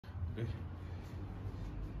Okay.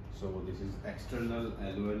 So this is external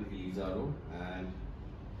L1 Ilizarov, and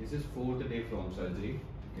this is 4th day from surgery.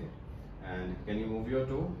 Okay. And can you move your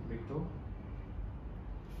toe, big toe?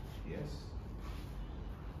 Yes.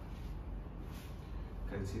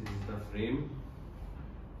 You can see this is the frame.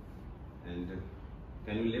 And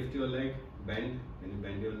can you lift your leg? Bend. Can you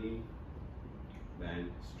bend your knee?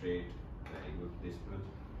 Bend straight. Very good. This much.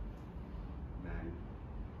 Bend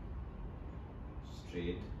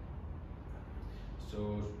straight. So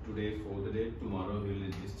today 4th day. Tomorrow you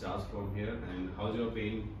will discharge from here. And how's your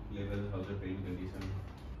pain level? How's your pain condition?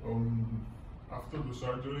 After the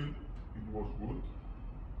surgery, it was good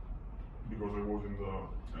because I was in the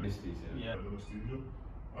Anesthesia. Yeah, anesthesia.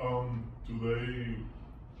 Today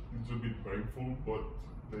it's a bit painful, but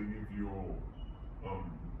they give you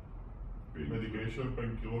medication,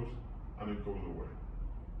 painkillers, and it goes away.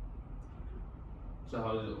 So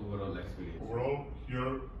how is the overall experience? Overall,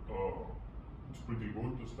 here it's pretty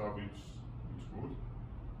good. The staff is good,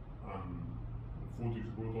 and the food is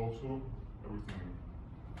good also.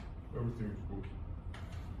 Everything is good.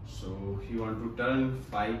 So he want to turn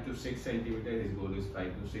 5 to 6 centimeter. His goal is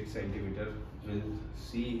 5 to 6 centimeter. We'll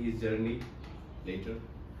see his journey later.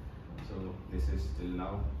 So this is till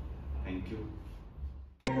now. Thank you.